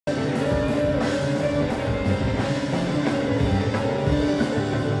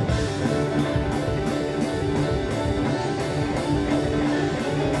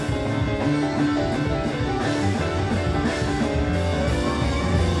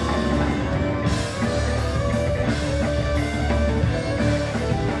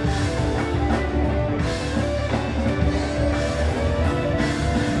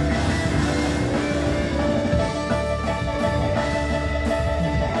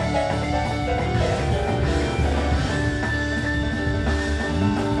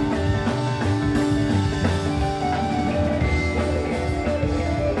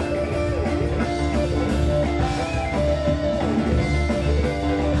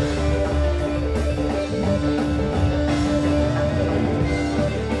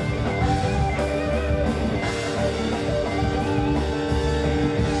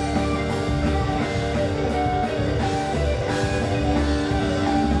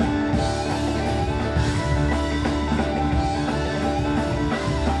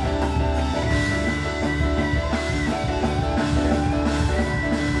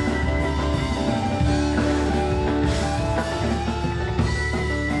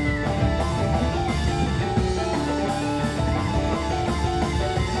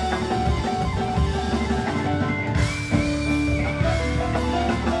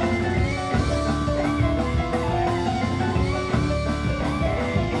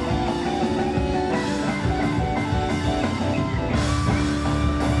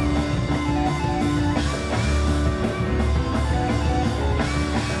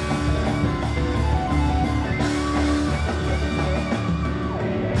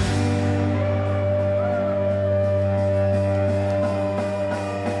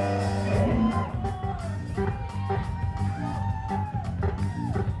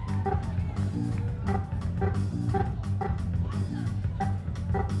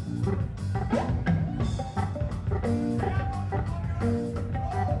Never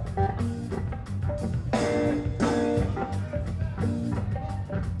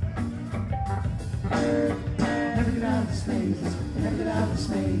get out of the space, never get out of the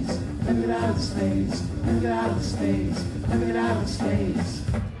space, never get out of the space, never get out of the space, never get out of the space.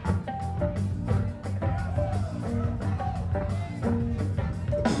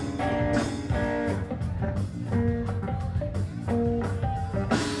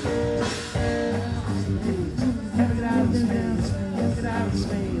 Never get out of space, never get out of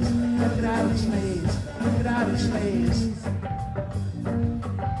space, never get out of space, never get out of space.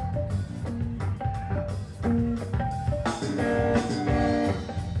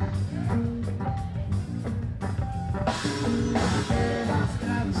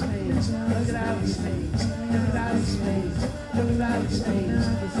 Never get out of space, never get out of space, never get out of space, never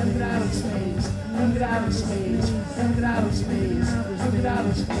get out of space, never get out of space, never get out of space, never get out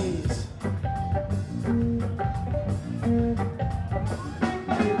of space.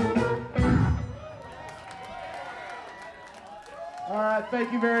 All right,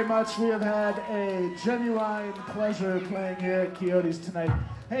 thank you very much. We have had a genuine pleasure playing here at Coyotes tonight.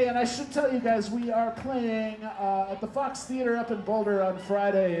 Hey, and I should tell you guys, we are playing at the Fox Theater up in Boulder on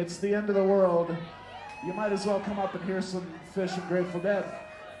Friday. It's the end of the world. You might as well come up and hear some Fish and Grateful Dead.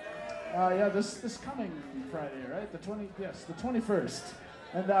 Yeah, this coming Friday, right? The 21st.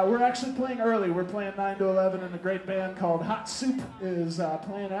 And we're actually playing early. We're playing 9 to 11, and a great band called Hot Soup is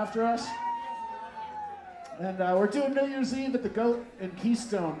playing after us. And we're doing New Year's Eve at the Goat in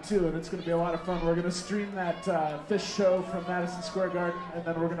Keystone, too, and it's going to be a lot of fun. We're going to stream that Fish show from Madison Square Garden, and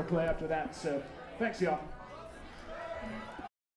then we're going to play after that. So thanks, y'all.